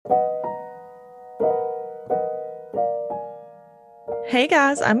Hey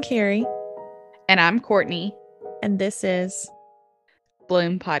guys, I'm Carrie, And I'm Courtney, and this is,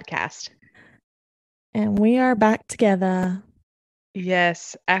 Bloom Podcast. and we are back together.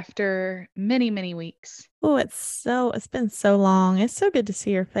 Yes, after many, many weeks. Oh, it's been so long. It's so good to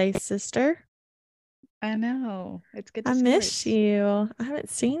see your face, sister. I know. It's good to I see miss yours. you. I haven't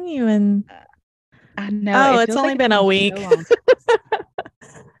seen you in, Uh, I know. oh, It it's feels only like it's been a been week. so long.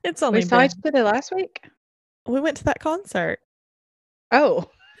 It's We only saw each been, other last week. we went to that concert. Oh,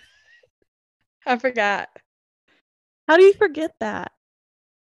 I forgot. How do you forget that?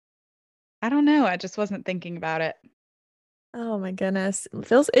 I don't know. I just wasn't thinking about it. Oh my goodness.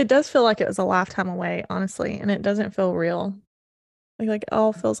 It does feel like it was a lifetime away, honestly, and it doesn't feel real. Like it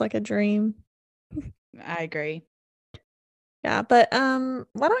all feels like a dream. I agree. Yeah, but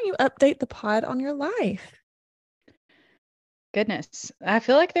why don't you update the pod on your life? Goodness. I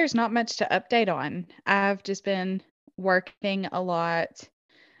feel like there's not much to update on. I've just been working a lot.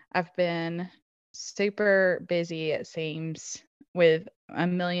 I've been super busy, it seems, with a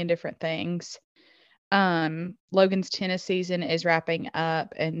million different things. Logan's tennis season is wrapping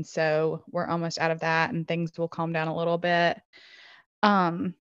up, and so we're almost out of that and things will calm down a little bit.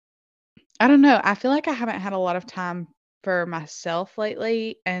 Um, I don't know. I feel like I haven't had a lot of time for myself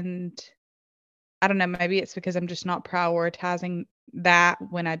lately, and I don't know, maybe it's because I'm just not prioritizing that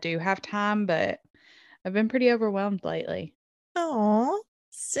when I do have time, but I've been pretty overwhelmed lately. Oh,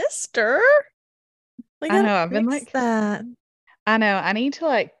 sister. We I gotta know, I've been fix like that. I know, I need to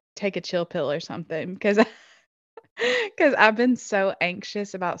like take a chill pill or something because because I've been so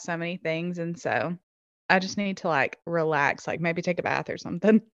anxious about so many things, and so I just need to like relax, like maybe take a bath or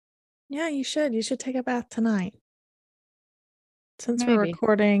something. Yeah, you should. You should take a bath tonight since we're Maybe.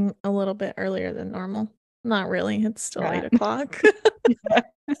 recording a little bit earlier than normal. Not really. It's still Right. 8 o'clock.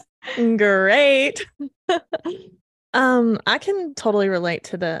 Great. I can totally relate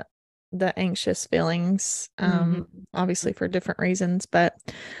to the anxious feelings, Mhm. obviously for different reasons, but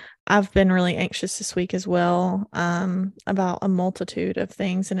I've been really anxious this week as well, about a multitude of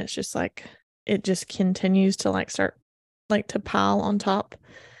things, and it's just like it just continues to like start like to pile on top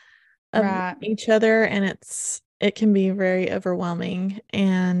of Right. each other, and it can be very overwhelming.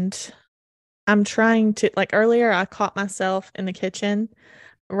 And I'm trying to, like, earlier I caught myself in the kitchen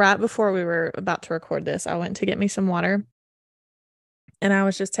right before we were about to record this. I went to get me some water, and I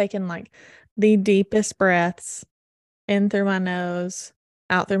was just taking like the deepest breaths in through my nose,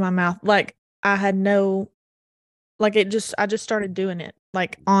 out through my mouth. Like I had no like I just started doing it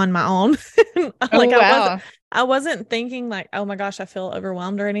like on my own. Oh, Like wow. I wasn't thinking like, oh my gosh, I feel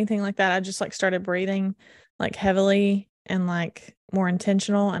overwhelmed or anything like that. I just like started breathing like heavily and like more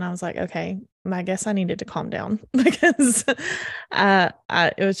intentional, and I was like, okay, I guess I needed to calm down because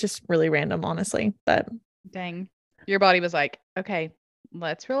it was just really random, honestly. But Dang. Your body was like, "Okay,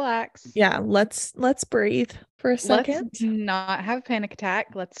 let's relax. yeah, let's breathe for a Let's second. not have a panic attack.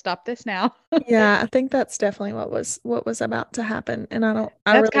 Let's stop this now." Yeah, I think that's definitely what was about to happen, and I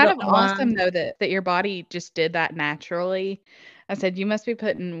That's really kind don't of know why. awesome though that your body just did that naturally. I said you must be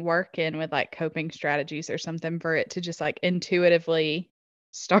putting work in with like coping strategies or something for it to just like intuitively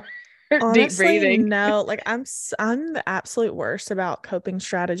start deep Honestly, breathing. no. Like I'm the absolute worst about coping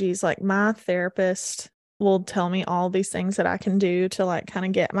strategies. Like my therapist will tell me all these things that I can do to like kind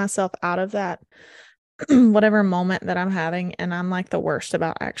of get myself out of that whatever moment that I'm having, and I'm like the worst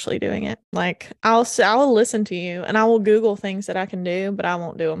about actually doing it. Like I'll listen to you and I will Google things that I can do, but I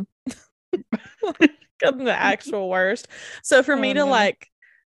won't do them. I'm the actual worst. So for me Oh to no. like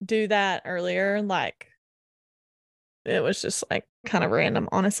do that earlier, like it was just like kind of random,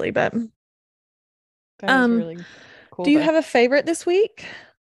 honestly. But That is um really do cool you though. have a favorite this week?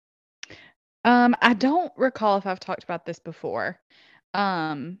 I don't recall if I've talked about this before.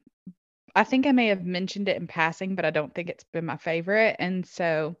 Um, I think I may have mentioned it in passing, but I don't think it's been my favorite. And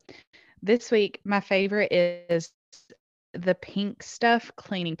so this week, my favorite is the Pink Stuff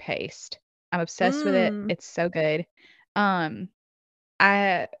cleaning paste. I'm obsessed with it. Mm. It's so good. Um,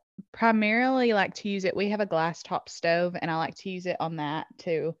 I primarily like to use it. We have a glass top stove, and I like to use it on that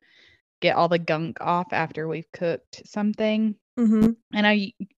to get all the gunk off after we've cooked something. Mhm. And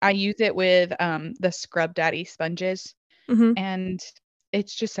I use it with the Scrub Daddy sponges, Mhm. and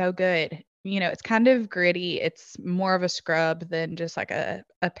it's just so good. You know, it's kind of gritty. It's more of a scrub than just like a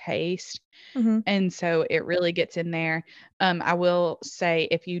paste. Mhm. And so it really gets in there. I will say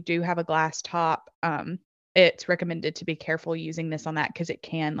if you do have a glass top, it's recommended to be careful using this on that because it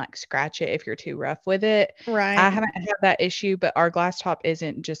can like scratch it if you're too rough with it. I Right. haven't had that issue, but our glass top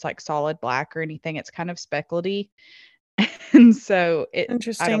isn't just like solid black or anything. It's kind of speckledy. And so I don't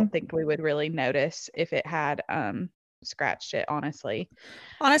Interesting. think we would really notice if it had scratched it, honestly.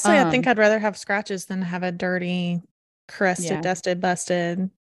 Honestly, I think I'd rather have scratches than have a dirty, crusted, Yeah. dusted, busted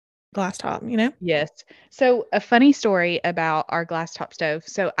glass top, you know? Yes. So a funny story about our glass top stove.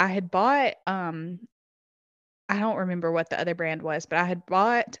 So I had bought I don't remember what the other brand was, but I had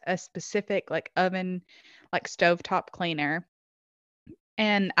bought a specific like oven like stovetop cleaner,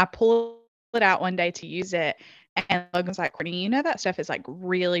 and I pulled it out one day to use it, and Logan's like, "Courtney, you know that stuff is like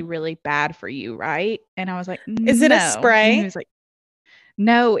really, really bad for you, right?" And I was like, Is it a "No." And he spray? was like,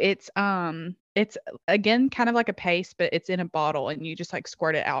 "No, it's again kind of like a paste, but it's in a bottle and you just like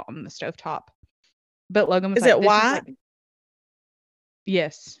squirt it out on the stovetop." But Logan was Is like, it "This is white? like."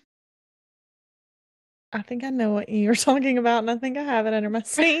 Yes. I think I know what you're talking about, and I think I have it under my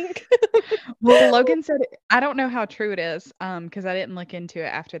sink. Well, Logan said I don't know how true it is, because I didn't look into it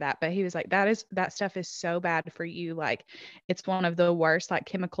after that, but he was like, that stuff is so bad for you, like, it's one of the worst, like,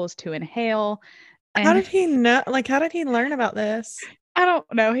 chemicals to inhale." How And did he know? Like, how did he learn about this? I don't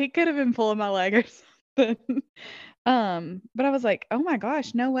know, he could have been pulling my leg or something. But I was like, "Oh my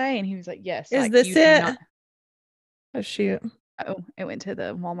gosh, no way." And he was like, "Yes, Is like, this you do it? not." Oh, shoot. Oh, it went to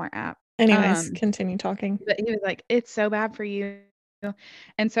the Walmart app. Anyways, Um, continue talking. but he was like, "It's so bad for you."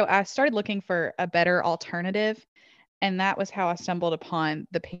 And so I started looking for a better alternative. And that was how I stumbled upon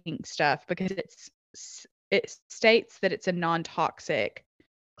the pink stuff because it states that it's a non-toxic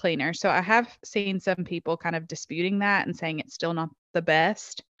cleaner. So I have seen some people kind of disputing that and saying it's still not the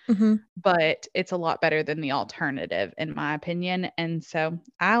best, Hmm. but it's a lot better than the alternative in my opinion. And so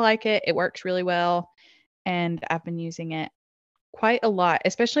I like it. It works really well, and I've been using it quite a lot,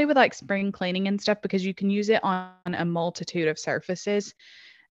 especially with like spring cleaning and stuff because you can use it on a multitude of surfaces,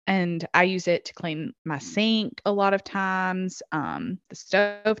 and I use it to clean my sink a lot of times, the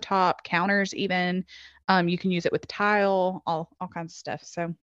stove top, counters even. You can use it with tile, all kinds of stuff.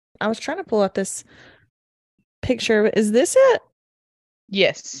 So I was trying to pull up this picture. Is this it?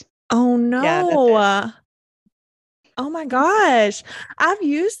 yes, Oh yeah, that's no. it. Oh my gosh. I've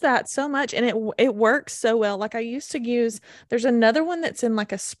used that so much and it works so well. Like I used to use there's another one that's in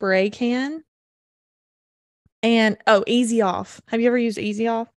like a spray can and oh, Easy Off. Have you ever used Easy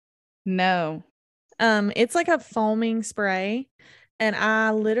Off? No. It's like a foaming spray and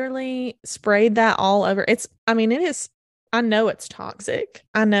I literally sprayed that all over. I mean, it is I know it's toxic.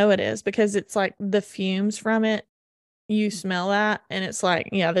 I know it is because it's like the fumes from it. You smell that and it's like,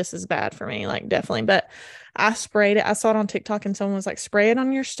 yeah, this is bad for me, like definitely. But I sprayed it. I saw it on TikTok and someone was like, spray it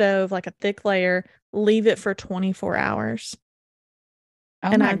on your stove like a thick layer, leave it for 24 hours. Oh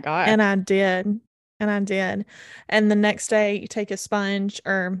And my I gosh. and I did. And I did. And the next day you take a sponge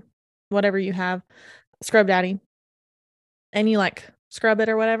or whatever you have, Scrub Daddy, and you like scrub it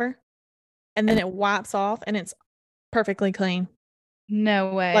or whatever, and then it wipes off and it's perfectly clean.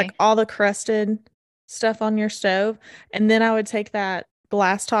 No Like way. all the crusted stuff on your stove. And then I would take that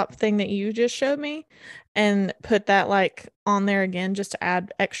glass top thing that you just showed me and put that like on there again just to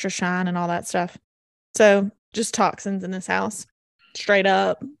add extra shine and all that stuff. So just toxins in this house. Straight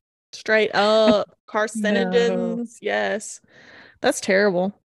up. Straight up. No. Carcinogens. Yes. That's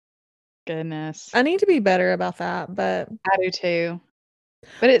terrible. Goodness. I need to be better about that, I do too.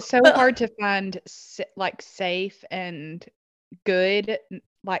 But it's so but hard to find like safe and good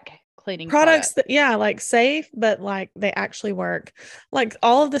like cleaning products products. that yeah, like safe, but like they actually work. Like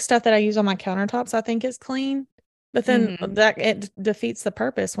all of the stuff that I use on my countertops, I think is clean. But then Mhm. that it defeats the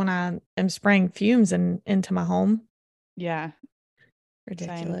purpose when I am spraying fumes into my home. Yeah, same.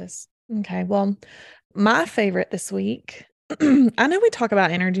 Ridiculous. Okay, well, my favorite this week. I know we talk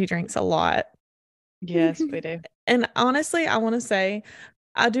about energy drinks a lot. Yes, we do. And honestly, I want to say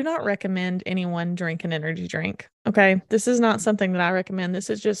I do not recommend anyone drink an energy drink. Okay. This is not something that I recommend. This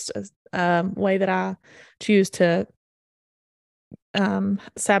is just a way that I choose to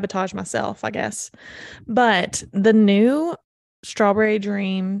sabotage myself, I guess. But the new Strawberry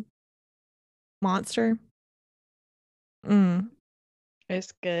Dream Monster, mm,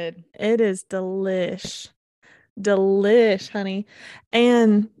 It's good. it is delish, honey.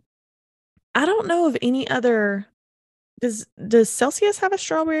 And I don't know of any other. Does Celsius have a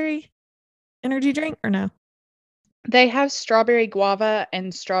strawberry energy drink or no? They have strawberry guava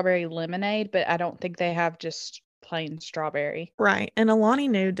and strawberry lemonade, but I don't think they have just plain strawberry. Right. And Alani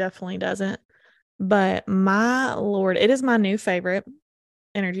Nu definitely doesn't. But my Lord, it is my new favorite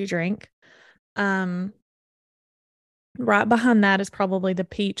energy drink. Um, right behind that is probably the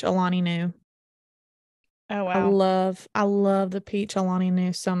peach Alani Nu. Oh, I wow. love I love the peach Alani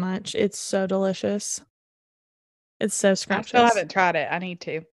Nu so much. It's so delicious. It's so I still scrumptious. haven't tried it. I need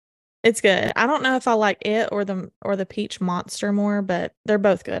to. It's good. I don't know if I like it or the peach monster more, but they're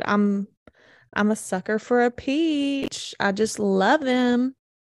both good. I'm a sucker for a peach. I just love them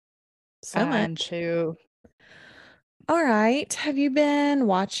so I am much. too. All right. Have you been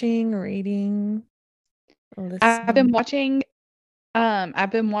watching, reading, I've been listening? watching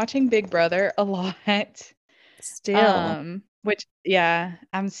I've been watching Big Brother a lot. Still, Which yeah,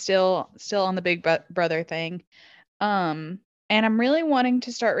 I'm still on the Brother thing. Um, and I'm really wanting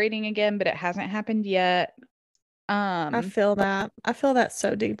to start reading again, but it hasn't happened yet. I Um, feel that. I feel that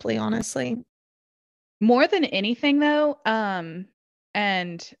so deeply, honestly. More than anything though, and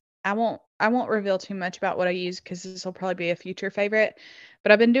I won't reveal too much about what I use because this will probably be a future favorite,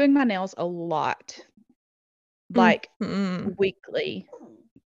 but I've been doing my nails a lot, like Hmm. weekly,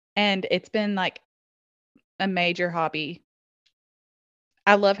 and it's been like a major hobby.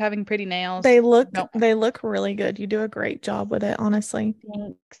 I love having pretty nails. Don't They look really good. You do a great job with it, honestly.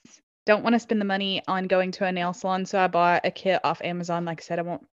 Thanks. Don't want to spend the money on going to a nail salon, so I bought a kit off Amazon. Like I said,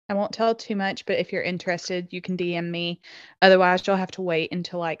 I won't tell too much, but if you're interested, you can DM me. Otherwise, you'll have to wait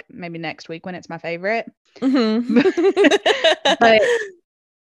until like maybe next week when it's my favorite. Hmm. But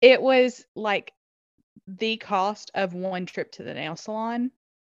it was like the cost of one trip to the nail salon.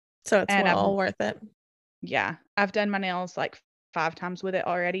 So it's And well worth it. yeah, I've done my nails like 5 times with it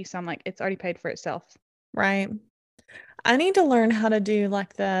already. So I'm like, it's already paid for itself. Right. I need to learn how to do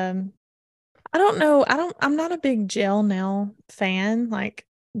like I don't know. I'm not a big gel nail fan. Like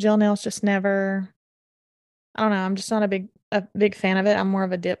gel nails just never, I don't know. I'm just not a big fan of it. I'm more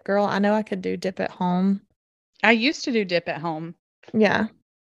of a dip girl. I know I could do dip at home. I used to do dip at home Yeah.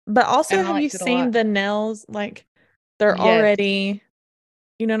 But also, and I have you liked it a seen lot. the nails? Like they're Yes. already,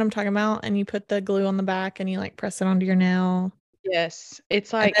 you know what I'm talking about? And you put the glue on the back and you like press it onto your nail. Yes.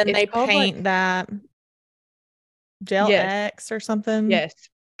 It's And like then it's they called like paint that Gel yes, X or something. yes,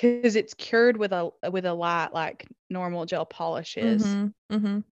 because it's cured with a light like normal gel polish is. Mm-hmm.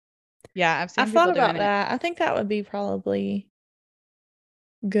 Mm-hmm. Yeah, I've I seen thought people doing about it. that. I think that would be probably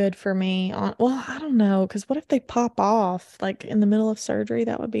good for me on, well, I don't know, because what if they pop off like in the middle of surgery?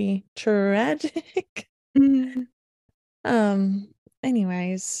 That would be tragic. Mm, Um,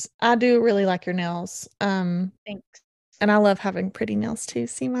 anyways, I do really like your nails. thanks. And I love having pretty nails too.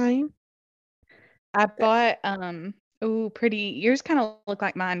 See mine? I bought ooh, pretty yours kind of look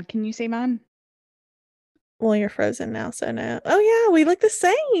like mine. Can you see mine? Well, you're frozen now, so no. Oh yeah, we look the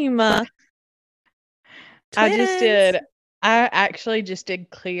same. I just Twins. did I actually just did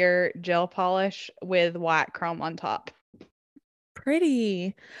clear gel polish with white chrome on top.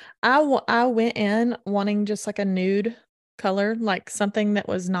 Pretty. I went in wanting just like a nude color, like something that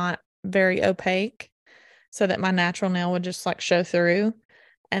was not very opaque, so that my natural nail would just like show through.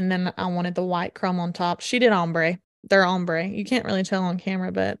 And then I wanted the white chrome on top. She did ombre. They're ombre. You can't really tell on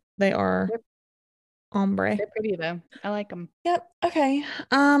camera, but they are They're, ombre. they're pretty though. I like them. Yep. Okay.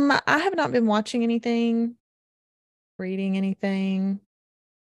 I have not been watching anything, reading anything,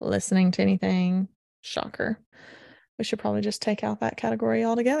 listening to anything. Shocker. We should probably just take out that category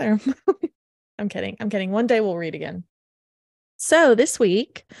altogether. I'm kidding. I'm kidding. One day we'll read again. So this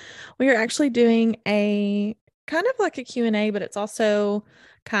week we are actually doing a kind of like a Q&A, but it's also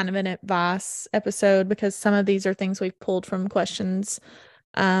kind of an advice episode because some of these are things we've pulled from questions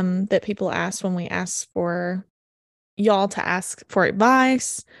that people asked when we asked for y'all to ask for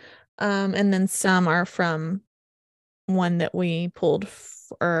advice. And then some are from one that we pulled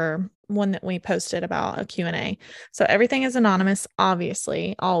or one that we posted about a Q&A. So everything is anonymous,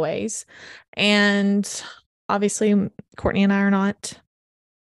 obviously, always. And obviously, Courtney and I are not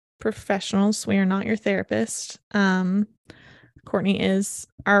professionals. We are not your therapist. Courtney is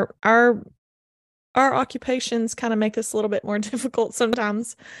our occupations kind of make this a little bit more difficult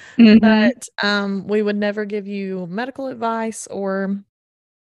sometimes, Mhm. but we would never give you medical advice or,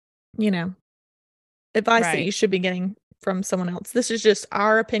 you know, advice that you Right. should be getting from someone else. This is just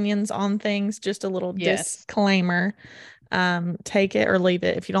our opinions on things, just a little Yes. disclaimer. Take it or leave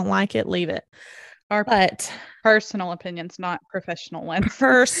it. If you don't like it, leave it. Our But personal opinions, not professional ones.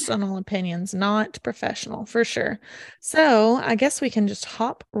 personal opinions, not professional, for sure. So I guess we can just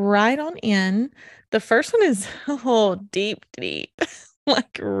hop right on in. The first one is oh deep, deep,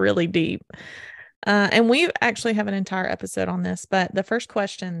 like really deep. And we actually have an entire episode on this, but the first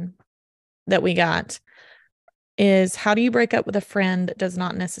question that we got is how do you break up with a friend that does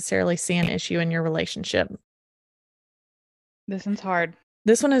not necessarily see an issue in your relationship? This one's hard.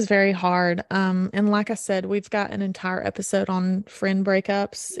 This one is very hard. And like I said, we've got an entire episode on friend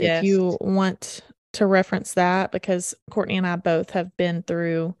breakups if Yes. you want to reference that, because Courtney and I both have been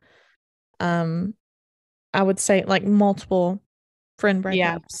through, um, I would say like multiple friend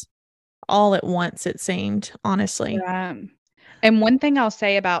Yeah. breakups all at once, it seemed, honestly. Right. And one thing I'll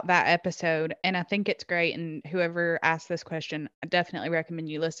say about that episode, and I think it's great, and whoever asked this question, I definitely recommend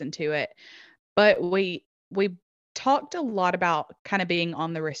you listen to it. But we talked a lot about kind of being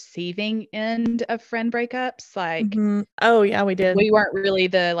on the receiving end of friend breakups. Like Oh yeah, we did. we weren't really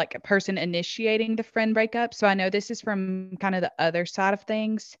the like person initiating the friend breakup. So I know this is from kind of the other side of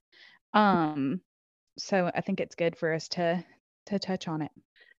things. Um, so I think it's good for us to touch on it.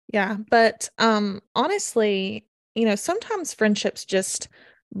 Yeah, but honestly, sometimes friendships just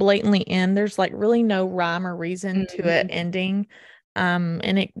blatantly end. There's like really no rhyme or reason to it Mhm. ending.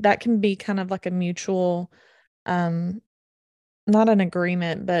 And that can be kind of like a mutual um not an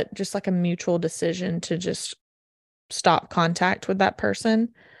agreement, but just like a mutual decision to just stop contact with that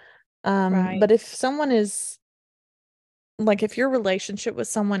person. Right. But if someone is like if your relationship with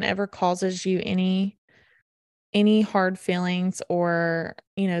someone ever causes you any hard feelings, or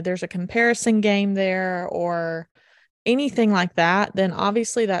there's a comparison game there or anything like that, then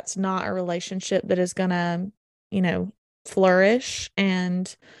obviously that's not a relationship that is gonna you know flourish,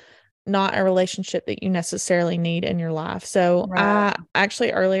 and not a relationship that you necessarily need in your life. So Right. I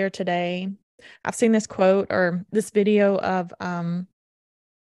actually earlier today I've seen this quote or this video of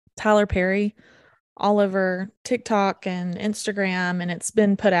Tyler Perry all over TikTok and Instagram, and it's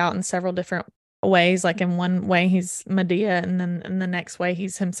been put out in several different ways. Like in one way he's Medea, and then in the next way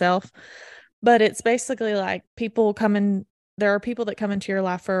he's himself. But it's basically like there are people that come into your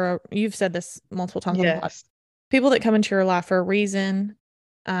life you've said this multiple times on the pod. Yes. People that come into your life for a reason,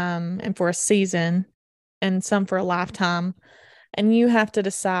 and for a season, and some for a lifetime. And you have to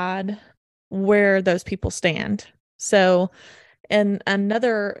decide where those people stand. So, and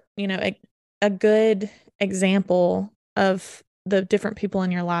another, a good example of the different people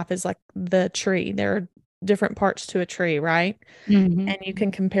in your life is like the tree. There are different parts to a tree, right? Mhm. And you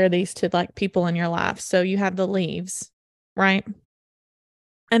can compare these to like people in your life. So you have the leaves, right?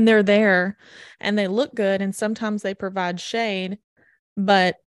 And they're there and they look good, and sometimes they provide shade,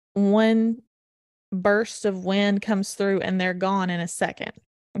 but one burst of wind comes through and they're gone in a second.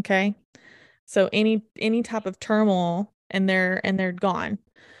 Okay? So any type of turmoil and they're gone.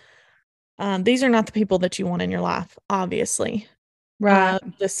 These are not the people that you want in your life, obviously. Right.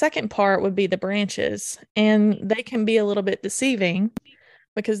 The second part would be the branches, and they can be a little bit deceiving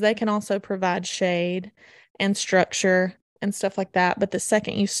because they can also provide shade and structure and stuff like that. But the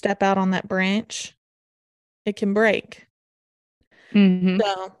second you step out on that branch, it can break. Mhm.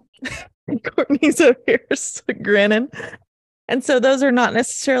 So Courtney's over here grinning. And so those are not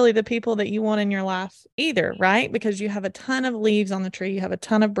necessarily the people that you want in your life either, right? Because you have a ton of leaves on the tree, you have a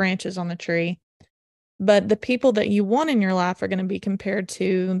ton of branches on the tree. But the people that you want in your life are going to be compared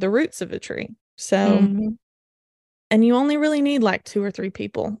to the roots of a tree. So, Mhm. and you only really need like two or three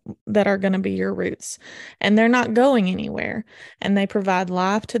people that are going to be your roots, and they're not going anywhere, and they provide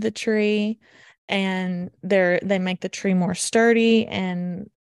life to the tree, and they make the tree more sturdy and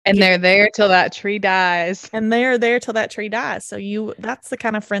And give they're it, there till that tree dies. and they're there till that tree dies. So that's the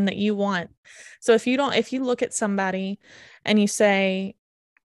kind of friend that you want. So if you look at somebody and you say,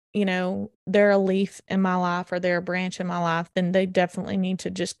 they're a leaf in my life or they're a branch in my life, then they definitely need to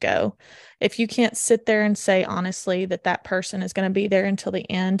just go. If you can't sit there and say honestly that that person is going to be there until the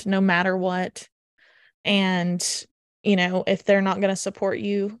end, no matter what, and, if they're not going to support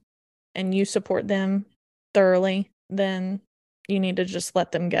you and you support them thoroughly, then you need to just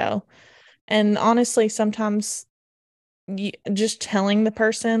let them go. And honestly, sometimes just telling the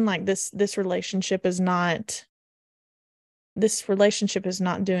person like this relationship is not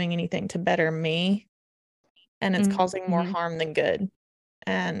doing anything to better me, and it's causing more Mhm. harm than good.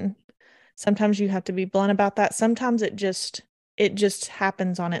 And sometimes you have to be blunt about that. Sometimes it just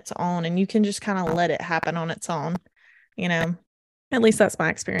happens on its own, and you can just kind of let it happen on its own, you know. At least that's my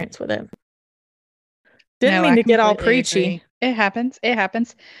experience with it. Didn't No, mean I to get all completely preachy. agree. It happens. It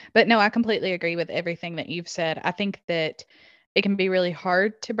happens. But no, I completely agree with everything that you've said. I think that it can be really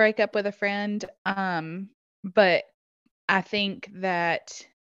hard to break up with a friend. But I think that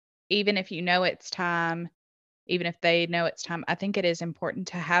even if you know it's time, even if they know it's time, I think it is important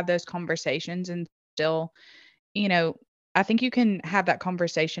to have those conversations and still, you know, I think you can have that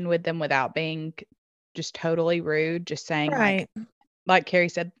conversation with them without being just totally rude, just saying Right. like Carrie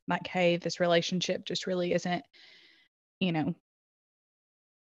said, like, hey, this relationship just really isn't, you know,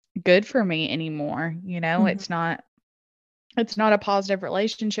 good for me anymore. Mhm. It's not a positive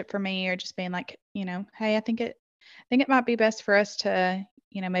relationship for me, or just being like, hey, I think it might be best for us to,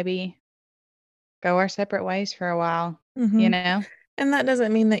 maybe go our separate ways for a while, you Mhm. know? And that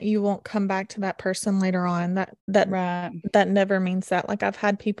doesn't mean that you won't come back to that person later on. That Right. that never means that. Like I've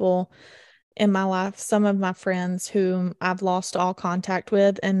had people in my life, some of my friends whom I've lost all contact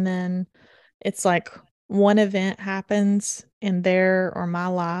with, and then it's like one event happens in their or my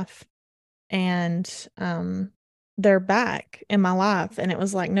life, and they're back in my life, and it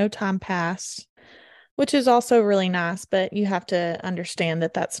was like no time passed, which is also really nice, but you have to understand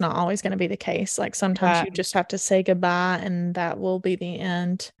that that's not always going to be the case. Like sometimes Right. you just have to say goodbye, and that will be the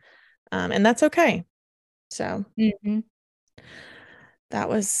end, and that's okay. So Hmm. that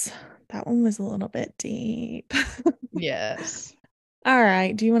was that one was a little bit deep. Yes. All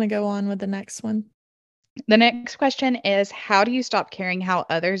right. Do you want to go on with the next one? The next question is, how do you stop caring how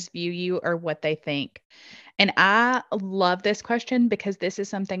others view you or what they think? And I love this question because this is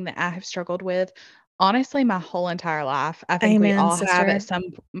something that I have struggled with honestly my whole entire life. I think we Amen, all have sister.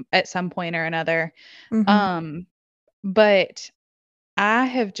 at some point or another. Hmm. Um, but I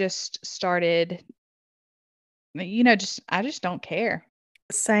have just started, just I just don't care.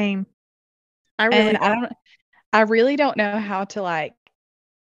 Same. I really And don't. I really don't know how to like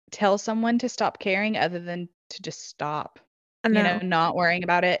tell someone to stop caring other than to just stop, I know. not worrying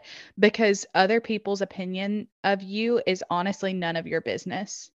about it because other people's opinion of you is honestly none of your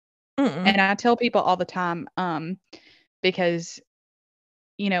business. Mm-mm. And I tell people all the time, because,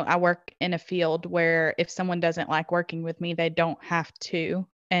 I work in a field where if someone doesn't like working with me, they don't have to.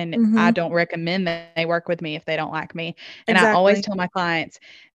 And I Hmm. don't recommend that they work with me if they don't like me. And I always Exactly. tell my clients,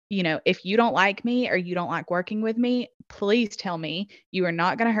 if you don't like me or you don't like working with me, please tell me. You are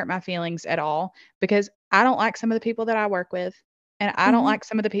not going to hurt my feelings at all because I don't like some of the people that I work with and I don't Hmm. like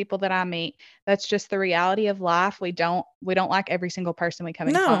some of the people that I meet. That's just the reality of life. We don't like every single person we come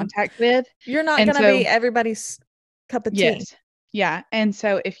in No, contact with. you're not And gonna so, be everybody's cup of tea. yes. Yeah, and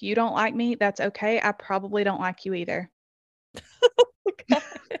so if you don't like me, that's okay. I probably don't like you either.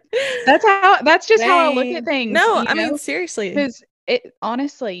 That's just how I look at Dang. things, No, I mean seriously. because it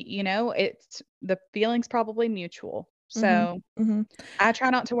honestly, it's the feeling's probably mutual. Hmm. So, Hmm. I try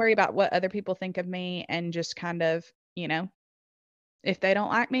not to worry about what other people think of me and just kind of, if they don't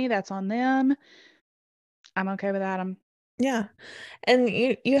like me, that's on them. I'm okay with that. Yeah. And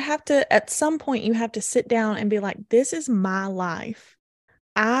you have to, at some point you have to sit down and be like, this is my life.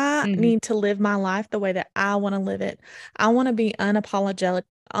 I Mhm. need to live my life the way that I want to live it. I want to be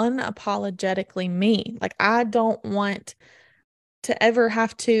unapologetically me. Like I don't want to ever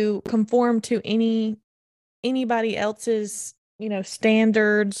have to conform to anybody else's,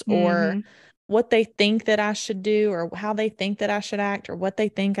 standards or Mhm. what they think that I should do or how they think that I should act or what they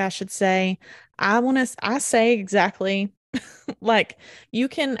think I should say. I say exactly like you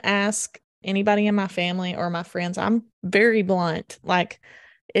can ask anybody in my family or my friends. I'm very blunt. Like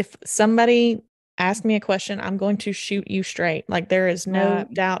if somebody asks me a question, I'm going to shoot you straight. Like there is no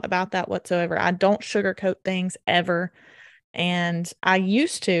Right. doubt about that whatsoever. I don't sugarcoat things ever. And I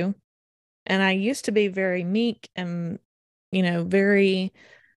used to be very meek and, very,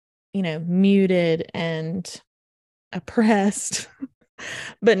 muted and oppressed.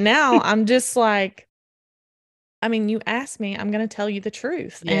 But now I'm just like, I mean, you ask me, I'm going to tell you the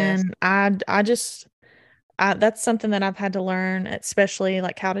truth. Yes. And that's something that I've had to learn, especially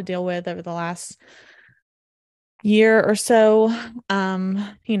like how to deal with over the last year or so.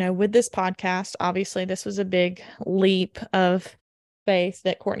 With this podcast, obviously this was a big leap of faith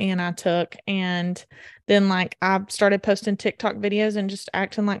that Courtney and I took. And then like I started posting TikTok videos and just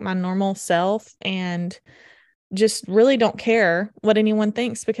acting like my normal self and just really don't care what anyone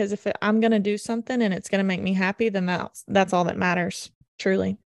thinks because if I'm going to do something and it's going to make me happy, then that's all that matters,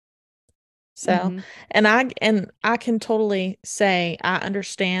 truly. So, Mhm. and I can totally say I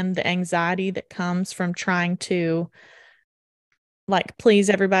understand the anxiety that comes from trying to like please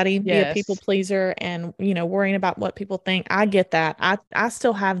everybody, be a people Yes. pleaser and worrying about what people think. I get that. I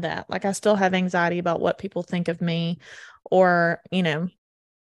still have that. Like I still have anxiety about what people think of me or,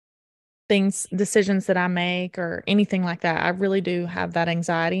 things decisions that I make or anything like that. I really do have that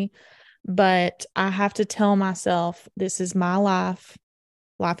anxiety, but I have to tell myself this is my life.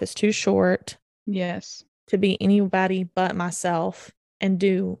 Life is too short Yes. to be anybody but myself and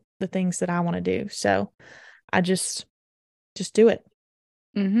do the things that I want to do. So I just do it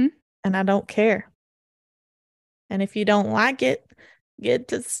Mhm. and I don't care. And if you don't like it, get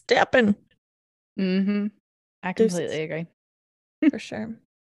to stepping. Mhm. I completely Deuces agree. for sure.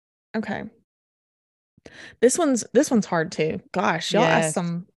 Okay. This one's hard too. Gosh, y'all asked Yes.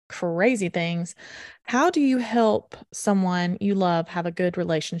 some crazy things. How do you help someone you love have a good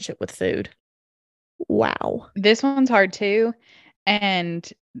relationship with food? Wow. This one's hard too, and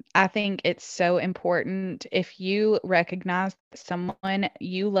I think it's so important if you recognize someone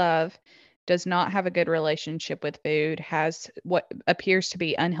you love does not have a good relationship with food, has what appears to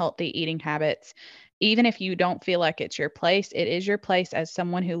be unhealthy eating habits, even if you don't feel like it's your place, it is your place as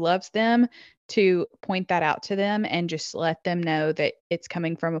someone who loves them to point that out to them and just let them know that it's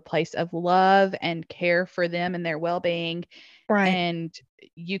coming from a place of love and care for them and their well-being. Right. And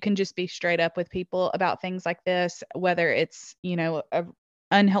you can just be straight up with people about things like this, whether it's, a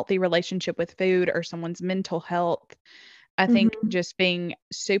unhealthy relationship with food or someone's mental health. I think Mhm. just being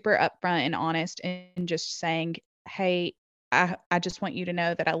super upfront and honest and just saying, "Hey, I just want you to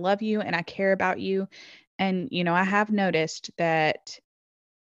know that I love you and I care about you. And, I have noticed that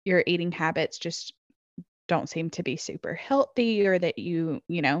your eating habits just don't seem to be super healthy, or that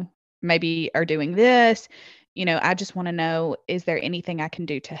maybe are doing this. I just want to know, is there anything I can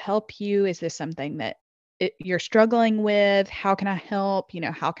do to help you? Is this something that you're struggling with? How can I help?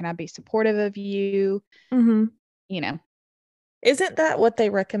 How can I be supportive of you? Mhm. You know, Isn't that what they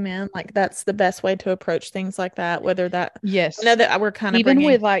recommend? Like, that's the best way to approach things like that, whether that I know yes. that we're kinda Even bringing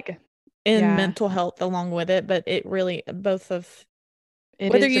with like, in yeah, mental health along with it, but it really both of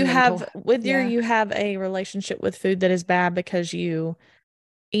it is a mental, whether yeah. you have a relationship with food that is bad because you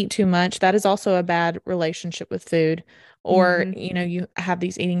eat too much, that is also a bad relationship with food. Or, Hmm. you have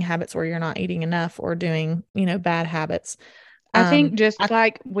these eating habits where you're not eating enough or doing, bad habits. I think I just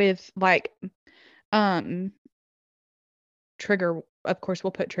like with like, um, trigger, of course,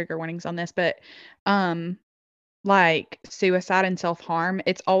 we'll put trigger warnings on this, but, um, like suicide and self-harm,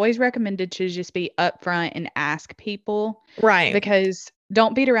 it's always recommended to just be upfront and ask people, Right. because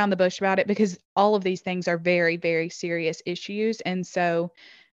don't beat around the bush about it, because all of these things are very, very serious issues. And so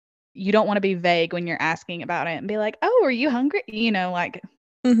you don't want to be vague when you're asking about it and be like, "Oh, are you hungry?"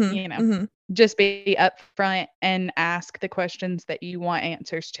 Mhm. you know, Mhm. just be upfront and ask the questions that you want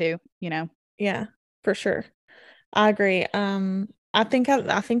answers to. Yeah, for sure. I agree. I think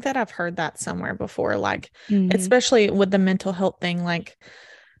that I've heard that somewhere before, like Mhm. especially with the mental health thing, like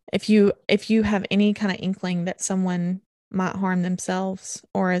if you have any kind of inkling that someone might harm themselves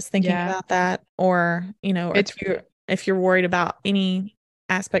or is thinking Yeah. about that, or or It's if you're worried about any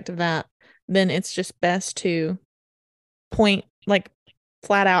aspect of that, then it's just best to point like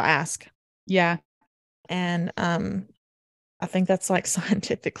flat out ask. yeah. And I think that's like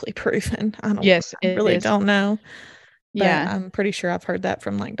scientifically proven. Yes, I it really is. don't know, but Yeah. I'm pretty sure I've heard that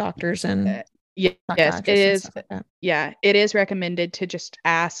from like doctors and Yes, it psychiatrists and is. stuff like that. Yeah, it is recommended to just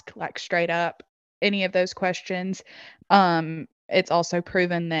ask, like, straight up any of those questions. It's also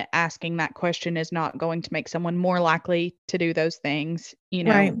proven that asking that question is not going to make someone more likely to do those things.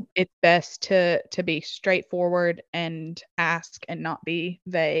 Right. It's best to be straightforward and ask and not be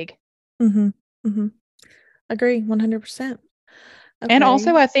vague. Mhm. Mhm. Agree 100%. And Okay.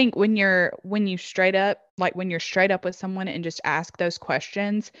 also, I think when you're straight up with someone and just ask those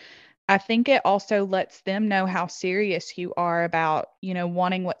questions, I think it also lets them know how serious you are about,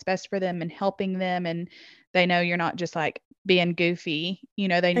 wanting what's best for them and helping them, and they know you're not just like being goofy.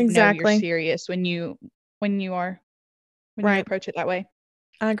 They know you're Exactly. serious when you are when you Right. approach it that way.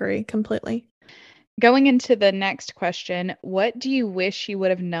 I agree completely. Going into the next question, what do you wish you would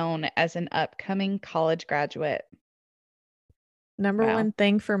have known as an upcoming college graduate? Number Wow. one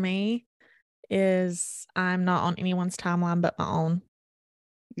thing for me is I'm not on anyone's timeline but my own.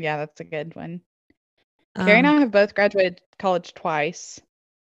 Yeah, that's a good one. Carrie and Um, I have both graduated college twice.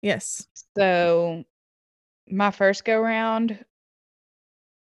 yes. So my first go round,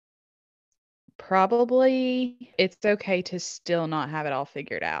 probably it's okay to still not have it all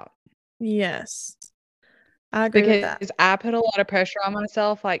figured out, Yes. I agree with that. because I put a lot of pressure on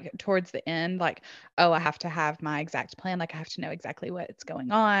myself, like, towards the end, like, "Oh, I have to have my exact plan, like, I have to know exactly what's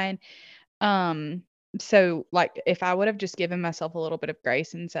going on." Um, so, like, if I would have just given myself a little bit of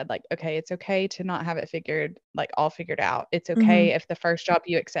grace and said, like, "Okay, it's okay to not have it all figured out. It's Mhm. okay if the first job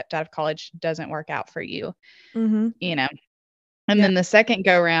you accept out of college doesn't work out for you," Mhm. you know? And Yeah. then the second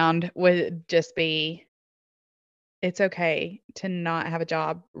go round would just be, it's okay to not have a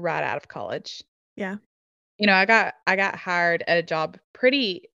job right out of college. Yeah. I got hired at a job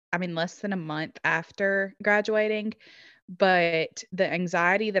less than a month after graduating, but the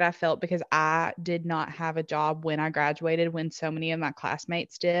anxiety that I felt because I did not have a job when I graduated when so many of my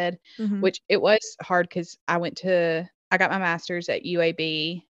classmates did, Mhm. which it was hard because I got my master's at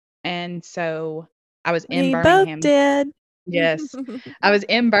UAB, and so I was in We both Birmingham. did. Yes. I was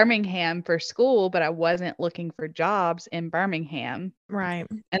in Birmingham for school, but I wasn't looking for jobs in Birmingham. Right.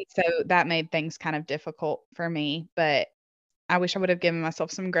 And so that made things kind of difficult for me, but I wish I would have given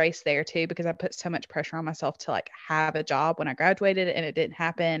myself some grace there too, because I put so much pressure on myself to, like, have a job when I graduated, and it didn't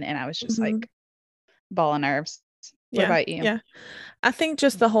happen, and I was just Mhm. like ball of nerves. What Yeah. about you? Yeah. I think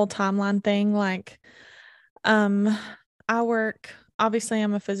just the whole timeline thing, like, um, I work, obviously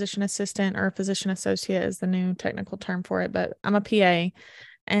I'm a physician assistant, or a physician associate is the new technical term for it, but I'm a PA,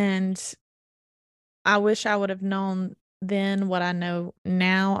 and I wish I would have known then what I know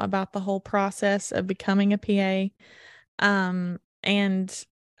now about the whole process of becoming a PA. And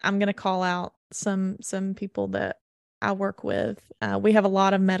I'm gonna call out some people that I work with. We have a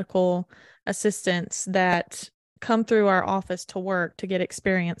lot of medical assistants that come through our office to work to get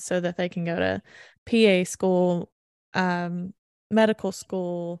experience so that they can go to PA school, um, medical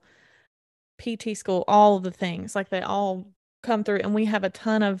school, PT school, all of the things. Like they all come through, and we have a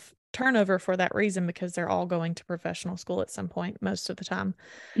ton of turnover for that reason because they're all going to professional school at some point most of the time.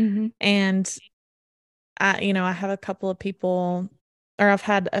 Mm-hmm. And I have a couple of people, or I've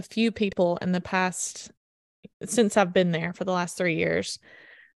had a few people in the past, since I've been there for the last 3 years,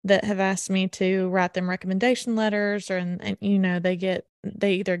 that have asked me to write them recommendation letters, or and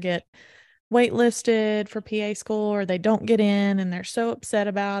they either get waitlisted for PA school or they don't get in, and they're so upset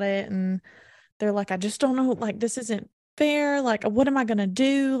about it, and they're like, I just don't know, like this isn't fair, like what am I gonna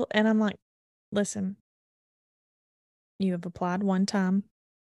do? And I'm like, listen, you have applied one time.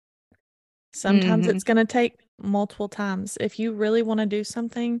 Sometimes Mm-hmm. it's going to take multiple times. If you really want to do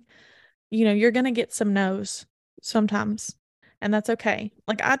something, you're going to get some no's sometimes, and that's okay.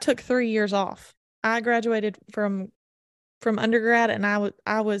 Like I took 3 years off. I graduated from undergrad, and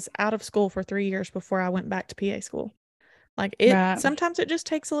I was out of school for 3 years before I went back to PA school. Like Right. sometimes it just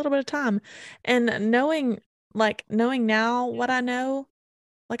takes a little bit of time. And knowing now what I know,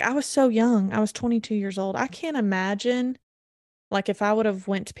 like I was so young. I was 22 years old. I can't imagine, like if I would have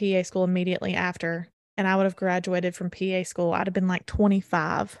went to PA school immediately after, and I would have graduated from PA school, I'd have been like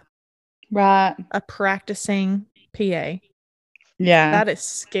 25, Right. a practicing PA. Yeah. That is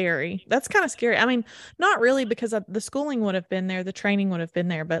scary. That's kind of scary. I mean, not really, because the schooling would have been there, the training would have been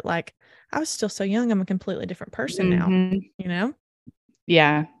there, but like I was still so young. I'm a completely different person now, Mm-hmm. you know?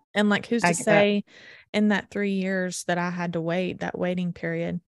 Yeah. And like who's I to get that. say in that 3 years that I had to wait, that waiting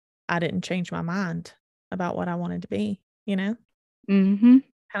period, I didn't change my mind about what I wanted to be, you know? Mm-hmm.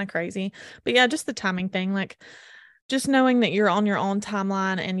 Kind of crazy. But yeah, just the timing thing, like just knowing that you're on your own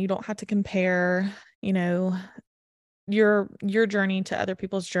timeline and you don't have to compare, you know, your journey to other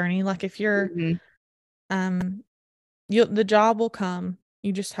people's journey. Like if you're Mm-hmm. the job will come.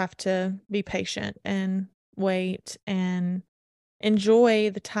 You just have to be patient and wait and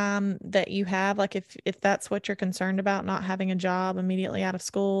enjoy the time that you have. Like if that's what you're concerned about, not having a job immediately out of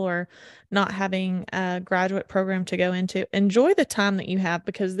school, or not having a graduate program to go into, enjoy the time that you have,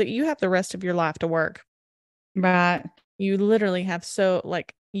 because you have the rest of your life to work. Right. You literally have, so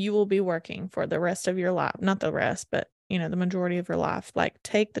like you will be working for the rest of your life, not the rest, but the majority of your life. Like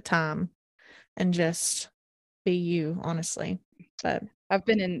take the time and just be you, honestly. But I've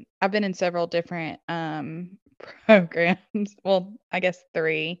been in several different programs. Well, I guess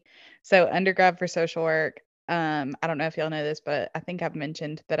 3. So undergrad for social work. I don't know if y'all know this, but I think I've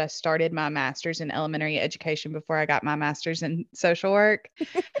mentioned that I started my master's in elementary education before I got my master's in social work.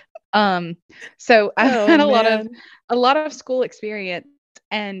 Um, so I've oh had man. a lot of school experience,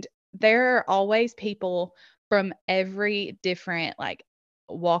 and there are always people from every different like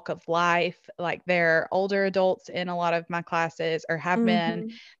walk of life. Like there are older adults in a lot of my classes, or have been.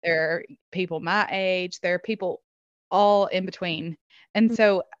 Mhm. There are people my age. There are people all in between. And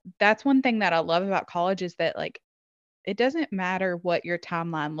so that's one thing that I love about college is that like it doesn't matter what your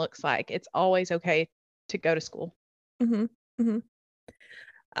timeline looks like. It's always okay to go to school. Mhm. Mhm.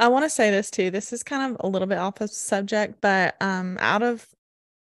 I want to say this too. This is kind of a little bit off of subject, but out of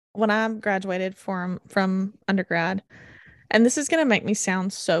when I graduated from undergrad, and this is going to make me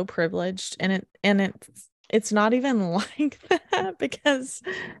sound so privileged, and it's not even like that, because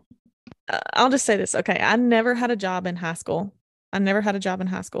I'll just say this. Okay, I never had a job in high school. I never had a job in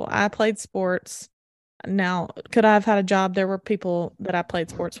high school. I played sports. Now, could I have had a job? There were people that I played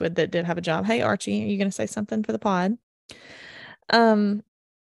sports with that did have a job. Hey, Archie, are you going to say something for the pod? Um,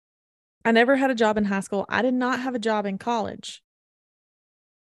 I never had a job in high school. I did not have a job in college.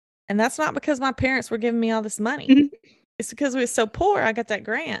 And that's not because my parents were giving me all this money. It's because we was so poor, I got that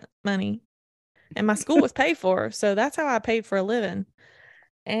grant money, and my school was paid for. So that's how I paid for a living.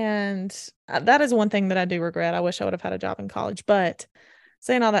 And that is one thing that I do regret. I wish I would have had a job in college. But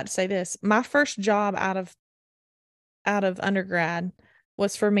saying all that to say this, my first job out of undergrad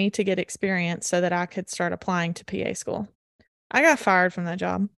was for me to get experience so that I could start applying to PA school. I got fired from that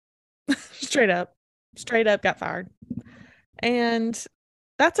job. Straight up. Straight up got fired. And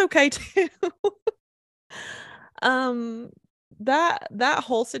that's okay too. um that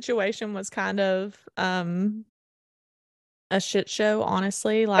whole situation was kind of a shit show,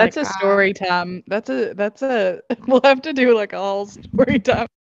 honestly. That's Like, a story time. That's a we'll have to do like a whole story time.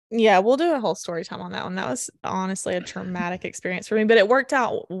 yeah, we'll do a whole story time on that one. That was honestly a traumatic experience for me, but it worked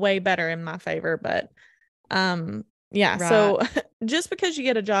out way better in my favor. But yeah, Right. so just because you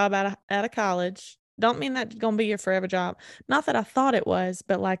get a job out of college, don't mean that's gonna be your forever job. Not that I thought it was,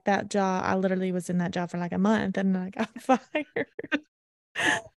 but like that job, I literally was in that job for like a month and I got fired.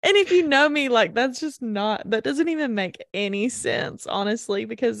 And if you know me, like that doesn't even make any sense, honestly,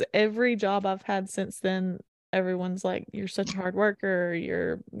 because every job I've had since then, everyone's like, you're such a hard worker,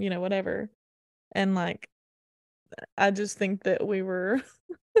 you're, whatever. And like, I just think that we were,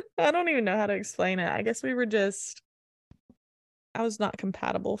 I don't even know how to explain it. I guess I was not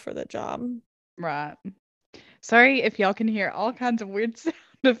compatible for the job. Right. Sorry if y'all can hear all kinds of weird sound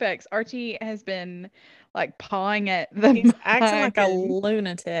effects. Archie has been like pawing at the He's acting mic like a and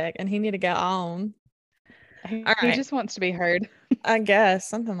lunatic and he need to get on. All he right. just wants to be heard. I guess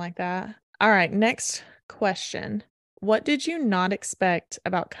something like that. All right, next question. What did you not expect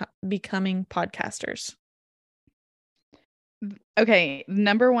about becoming podcasters? Okay,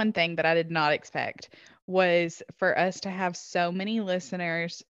 number one thing that I did not expect was for us to have so many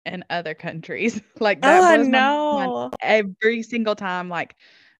listeners in other countries. Like Oh, that I blows my mind know. every single time. Like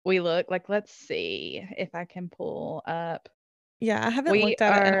we look, like let's see if I can pull up. Yeah, I haven't We looked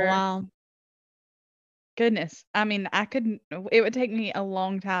at it in a are while. goodness. I mean, I couldn't. It would take me a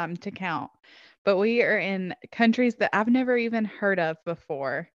long time to count, but we are in countries that I've never even heard of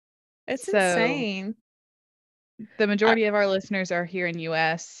before. It's So insane. the Uh, majority of our listeners are here in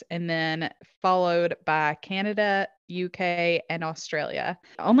US and then followed by Canada, UK, and Australia.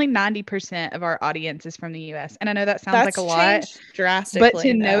 Only 90% of our audience is from the US. And I know that sounds like a that's lot, changed but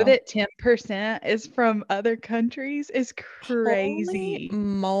to drastically, know though. that 10% is from other countries is Holy crazy.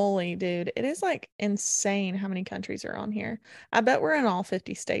 moly, dude. It is like insane how many countries are on here. I bet we're in all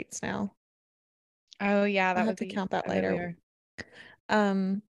 50 states now. Oh yeah, I'll that have would to be count that I bet we later. are.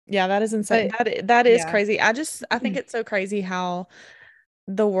 Yeah, that is insane. But That is yeah. crazy. I think it's so crazy how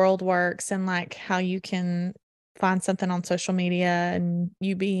the world works and like how you can find something on social media and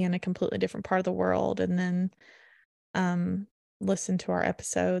you be in a completely different part of the world and then um listen to our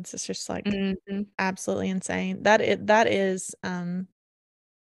episodes. It's just like Mhm. absolutely insane. That is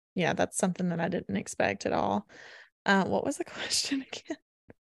yeah, that's something that I didn't expect at all. What was the question again?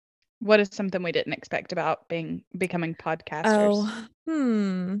 What is something we didn't expect about becoming podcasters? Oh,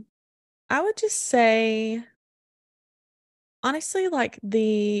 I would just say honestly like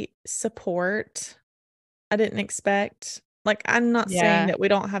the support I didn't expect. Like, I'm not saying Yeah. that we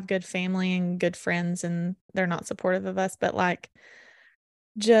don't have good family and good friends and they're not supportive of us, but, like,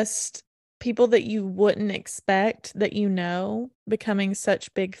 just people that you wouldn't expect that becoming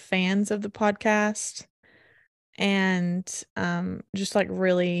such big fans of the podcast and, just, like,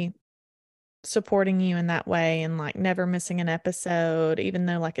 really supporting you in that way and, like, never missing an episode, even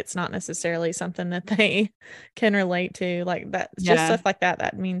though, like, it's not necessarily something that they can relate to, like, that just Yeah. stuff like that,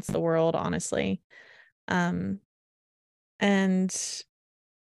 that means the world, honestly. Um, and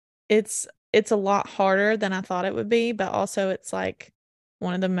it's a lot harder than I thought it would be, but also it's, like,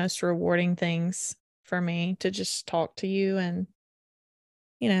 one of the most rewarding things for me to just talk to you and,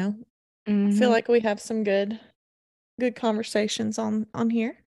 you know, I feel Mhm. like we have some good conversations on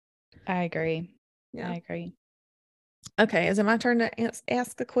here. I agree. Yeah. I agree. Okay, is it my turn to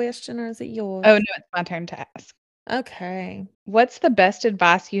ask the question or is it Oh, yours? no, it's my turn to ask. Okay. What's the best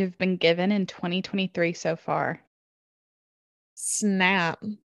advice you have been given in 2023 so far? Snap.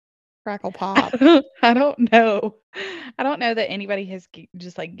 Crackle I pop. don't I don't know. I don't know that anybody has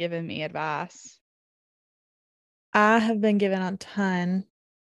just like given me advice. I have been given a ton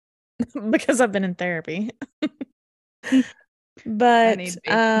because I've been in therapy. I But, need to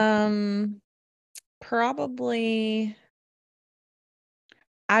be. probably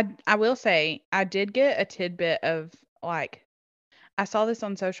I will say I did get a tidbit of like I saw this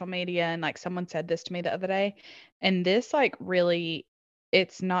on social media and like someone said this to me the other day and this like really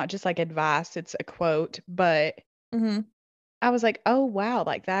it's not just like advice, it's a quote, but mhm, I was like, "Oh, wow,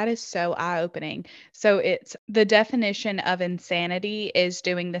 like, that is so eye-opening." So it's the definition of insanity is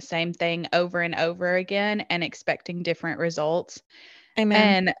doing the same thing over and over again and expecting different results,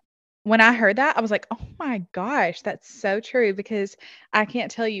 amen. and when I heard that, I was like, "Oh my gosh, that's so true," because I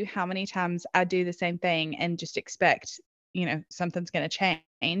can't tell you how many times I do the same thing and just expect, something's gonna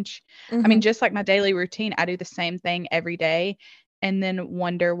change. I mean, Mhm. just like my daily routine, I do the same thing every day and then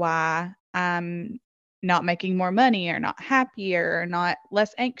wonder why I'm not making more money or not happier or not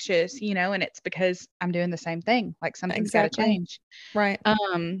less anxious, and it's because I'm doing the same thing, like something's gotta Exactly. change. Right.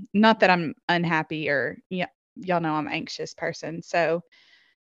 Not that I'm unhappy or yeah. y'all know I'm an anxious person. So,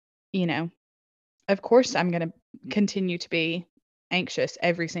 you know, of course I'm going to continue to be anxious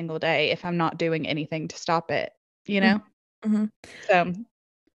every single day if I'm not doing anything to stop it, you know? Mm-hmm. So,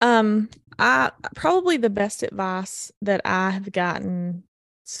 Um, I probably the best advice that I have gotten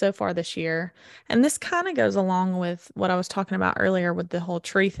so far this year, and this kind of goes along with what I was talking about earlier with the whole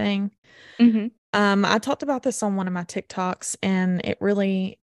tree thing. mhm, I talked about this on one of my TikToks, and it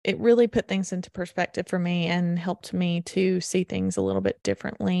really put things into perspective for me and helped me to see things a little bit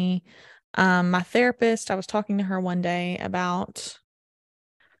differently. My therapist, I was talking to her one day about,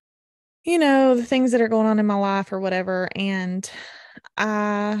 the things that are going on in my life or whatever, and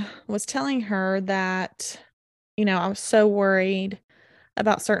I was telling her that, I was so worried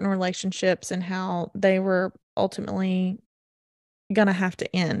about certain relationships and how they were ultimately gonna have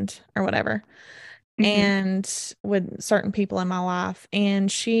to end or whatever. mhm, And with certain people in my life.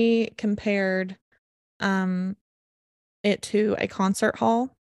 And she compared um it to a concert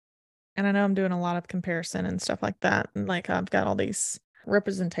hall. And I know I'm doing a lot of comparison and stuff like that. And like I've got all these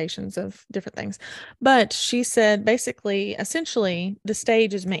representations of different things. But she said basically, essentially, the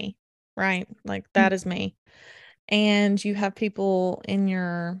stage is me, right? Like mm, that is me. And you have people in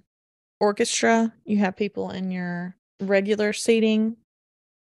your orchestra, you have people in your regular seating,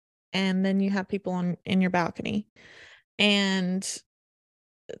 and then you have people on in your balcony. And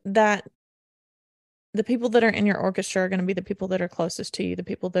that the people that are in your orchestra are going to be the people that are closest to you, the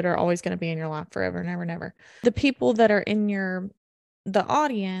people that are always going to be in your life forever and ever and ever. The people that are in the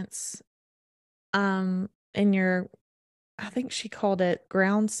audience, in your, I think she called it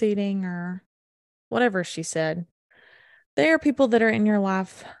ground seating or whatever she said. They are people that are in your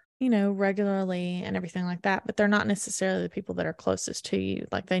life, regularly and everything like that, but they're not necessarily the people that are closest to you.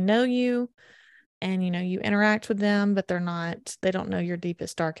 Like they know you, and you interact with them, but they don't know your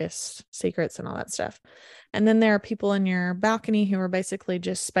deepest darkest secrets and all that stuff. And then there are people in your balcony who are basically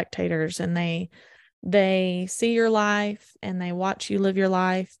just spectators, and they see your life and they watch you live your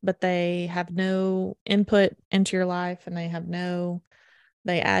life, but they have no input into your life, and they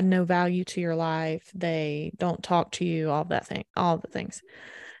add no value to your life. They don't talk to you, all the things.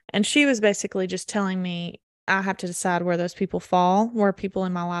 And she was basically just telling me I have to decide where people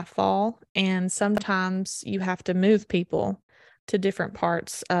in my life fall. And sometimes you have to move people to different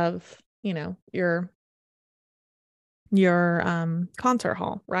parts of, your concert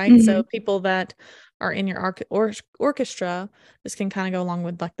hall, right? So mhm, people that are in your orchestra, this can kind of go along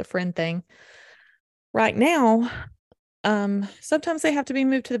with like the friend thing. Right now, sometimes they have to be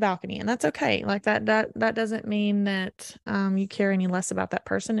moved to the balcony, and that's okay. Like that doesn't mean that you care any less about that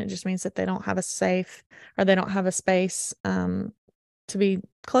person. It just means that they don't have a safe, or they don't have a space to be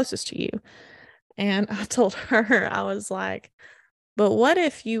closest to you. And I told her, I was like, but what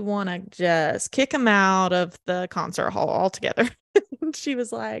if you want to just kick them out of the concert hall altogether? And she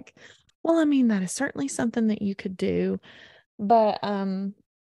was like, well, I mean, that is certainly something that you could do. But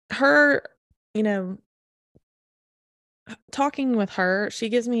her, you know, talking with her, she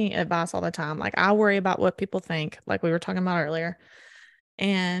gives me advice all the time. Like I worry about what people think, like we were talking about earlier.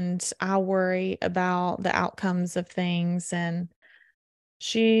 And I worry about the outcomes of things. And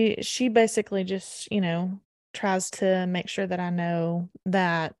she basically just, tries to make sure that I know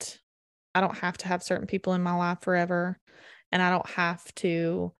that I don't have to have certain people in my life forever, and I don't have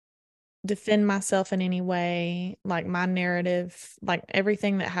to defend myself in any way. Like my narrative, like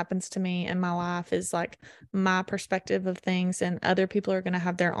everything that happens to me in my life is like my perspective of things, and other people are going to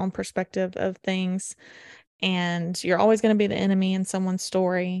have their own perspective of things. And you're always going to be the enemy in someone's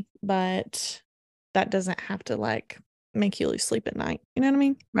story, but that doesn't have to like make you lose sleep at night. You know what I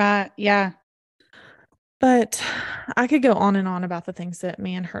mean? right, yeah, But I could go on and on about the things that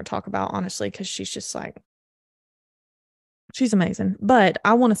me and her talk about, honestly, because she's just like, she's amazing. But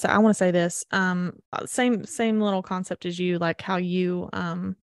I want to say this. Same little concept as you, like how you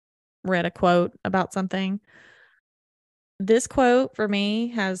read a quote about something. This quote for me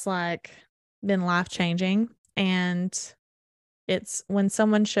has like been life changing, and it's when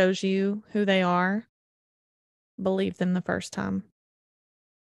someone shows you who they are, believe them the first time.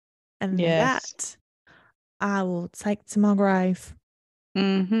 And yes, that I will take to my grave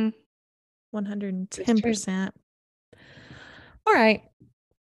mhm, it's true, 110%. All right.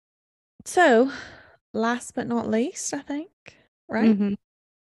 So, last but not least, I think, right? mhm,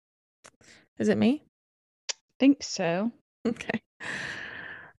 Is it me? think so. Okay.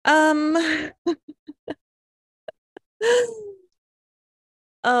 Um,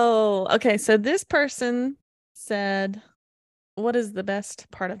 oh, okay. So this person said, what is the best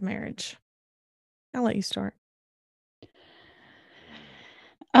part of marriage? I'll let you start.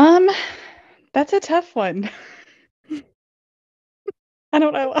 Um, That's a tough one. I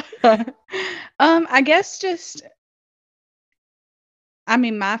don't know. I guess just I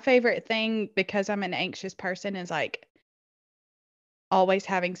mean, my favorite thing because I'm an anxious person is like always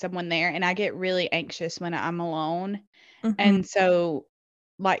having someone there, and I get really anxious when I'm alone. Mhm. And so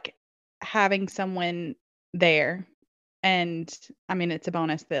like having someone there, and I mean, it's a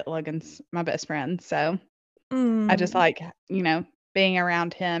bonus that Logan's my best friend. So I just Mm. like, being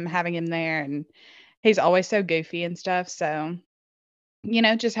around him, having him there, and he's always so goofy and stuff. So,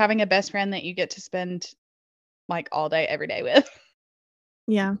 just having a best friend that you get to spend like all day, every day with.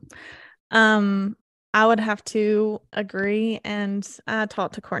 Yeah. Um, I would have to agree. And I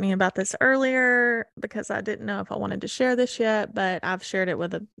talked to Courtney about this earlier because I didn't know if I wanted to share this yet, but I've shared it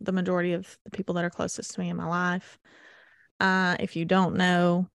with the majority of the people that are closest to me in my life. If you don't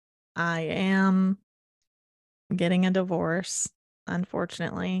know, I am getting a divorce,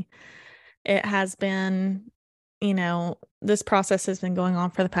 unfortunately. It has been, this process has been going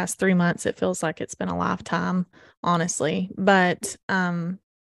on for the past 3 months. It feels like it's been a lifetime, honestly. But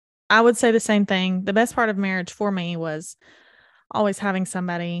I would say the same thing. The best part of marriage for me was always having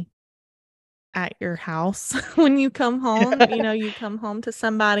somebody at your house when you come home. You come home to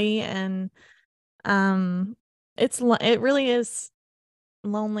somebody, and um it really is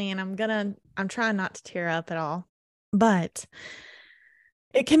lonely, and I'm trying not to tear up at all. But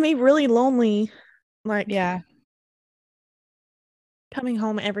it can be really lonely, like Yeah. coming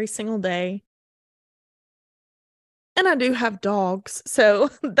home every single day. And I do have dogs, so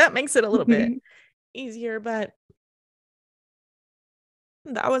that makes it a little bit easier, but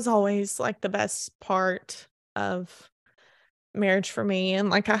that was always like the best part of marriage for me. And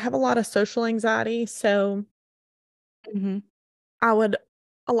like I have a lot of social anxiety, so Mhm. I would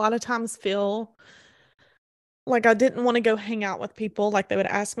a lot of times feel like I didn't want to go hang out with people. Like they would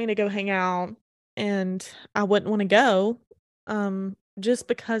ask me to go hang out and I wouldn't want to go just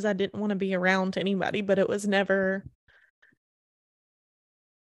because I didn't want to be around anybody, but it was never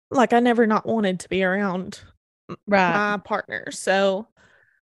like I never not wanted to be around Right. my partner. So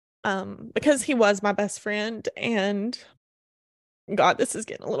because he was my best friend, and God, this is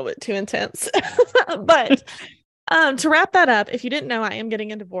getting a little bit too intense. But to wrap that up, if you didn't know, I am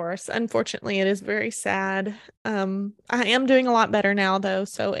getting a divorce. Unfortunately, it is very sad. I am doing a lot better now, though.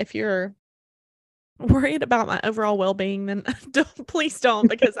 So if you're worried about my overall well-being, then please don't,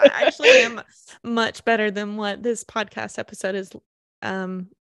 because I actually am much better than what this podcast episode is um,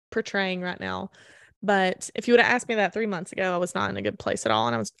 portraying right now. But if you would have asked me that 3 months ago, I was not in a good place at all,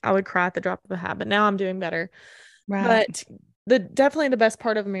 and I would cry at the drop of a hat. But now I'm doing better. Right. But definitely the best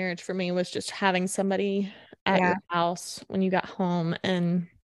part of marriage for me was just having somebody at your Yeah. house when you got home, and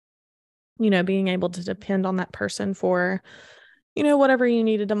being able to depend on that person for whatever you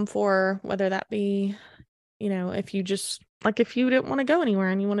needed them for, whether that be if you just like if you didn't want to go anywhere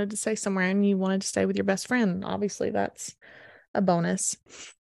and you wanted to stay somewhere and you wanted to stay with your best friend, obviously that's a bonus.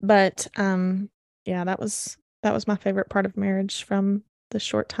 But yeah, that was my favorite part of marriage from the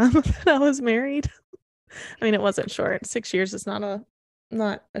short time that I was married. I mean, it wasn't short. 6 years is not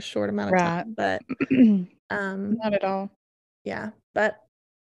a short amount of Right. time, but um Not at all. yeah, but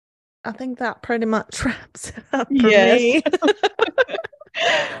I think that pretty much wraps it up for Yes. me.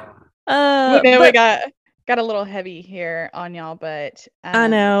 We know we But got a little heavy here on y'all, but, I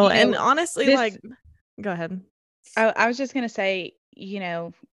know, and honestly, this like, go ahead. I was just gonna say,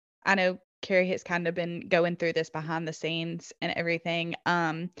 I know Carrie has kind of been going through this behind the scenes and everything.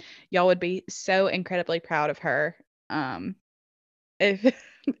 Y'all would be so incredibly proud of her. If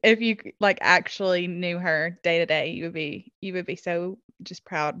if you like actually knew her day to day, you would be so just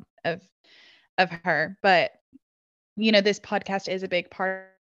proud of her. But this podcast is a big part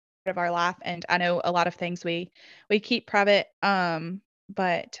of our life, and I know a lot of things we keep private,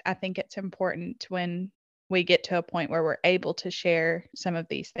 but I think it's important when we get to a point where we're able to share some of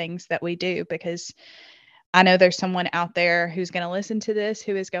these things that we do, because I know there's someone out there who's going to listen to this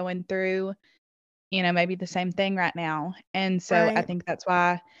who is going through, maybe the same thing right now. And so I Right. think that's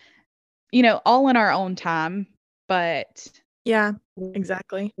why, all in our own time, but Yeah,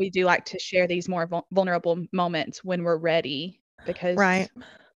 exactly. we do like to share these more vulnerable moments when we're ready, because Right.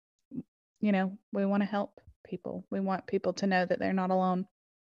 We wanna help people. We want people to know that they're not alone.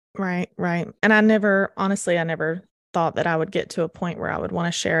 Right, right. And I never thought that I would get to a point where I would want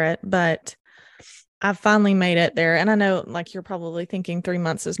to share it, but I've finally made it there. And I know like you're probably thinking 3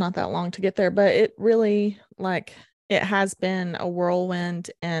 months is not that long to get there, but it really like it has been a whirlwind.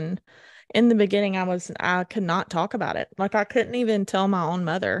 And in the beginning, I could not talk about it. Like I couldn't even tell my own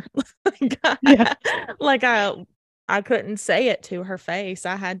mother. like, Yeah. like I I couldn't say it to her face.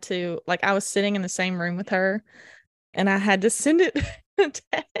 I had to, like, I was sitting in the same room with her and I had to send it a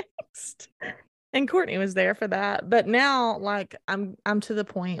text. And Courtney was there for that. But now, like, I'm to the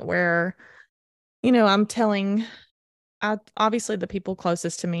point where, I'm telling, obviously the people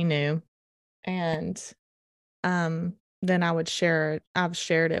closest to me knew, and then I would share it. I've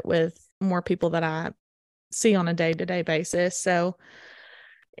shared it with more people that I see on a day-to-day basis. So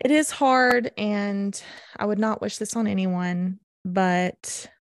it is hard, and I would not wish this on anyone, but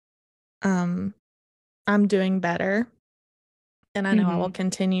um I'm doing better, and I know I will Mhm.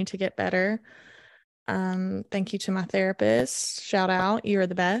 continue to get better. Thank you to my therapist. Shout out, you're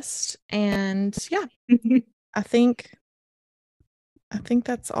the best. And yeah, I think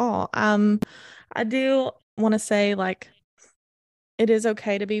that's all. I do want to say, like, it is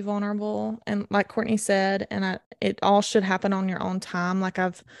okay to be vulnerable, and like Courtney said, and it all should happen on your own time. Like,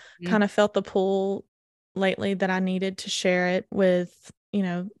 I've Mhm. kind of felt the pull lately that I needed to share it with,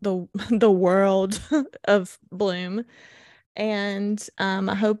 the the world of Bloom. And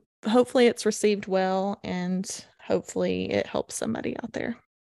I hopefully it's received well, and hopefully it helps somebody out there,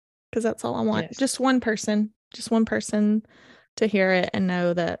 because that's all I want. Yes. Just one person to hear it and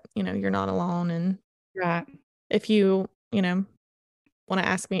know that, you're not alone. And Right. if you want to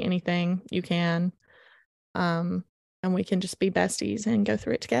ask me anything, you can. Um, and we can just be besties and go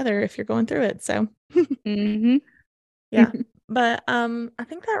through it together if you're going through it. So, Mhm. yeah. But I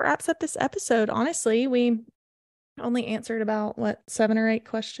think that wraps up this episode. Honestly, we only answered about what, 7 or 8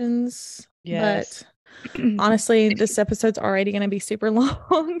 questions, Yes. but honestly, this episode's already going to be super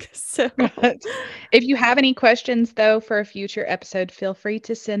long. So, Right. If you have any questions, though, for a future episode, feel free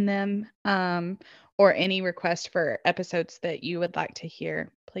to send them, or any request for episodes that you would like to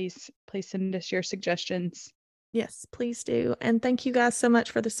hear. Please send us your suggestions. yes, please do. And thank you guys so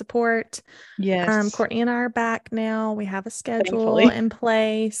much for the support. Yes, Courtney and I are back now. We have a schedule thankfully. in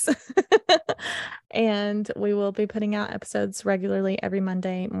place. And we will be putting out episodes regularly every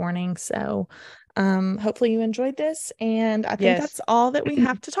Monday morning. So, hopefully you enjoyed this. And I think Yes, that's all that we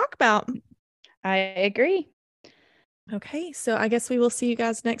have to talk about. I agree. Okay, so I guess we will see you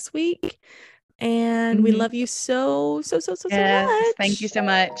guys next week. And we Mhm. love you so, so, so, so, so Yes, thank you much. so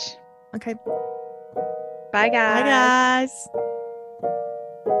much. Okay, Bye, bye, guys. guys.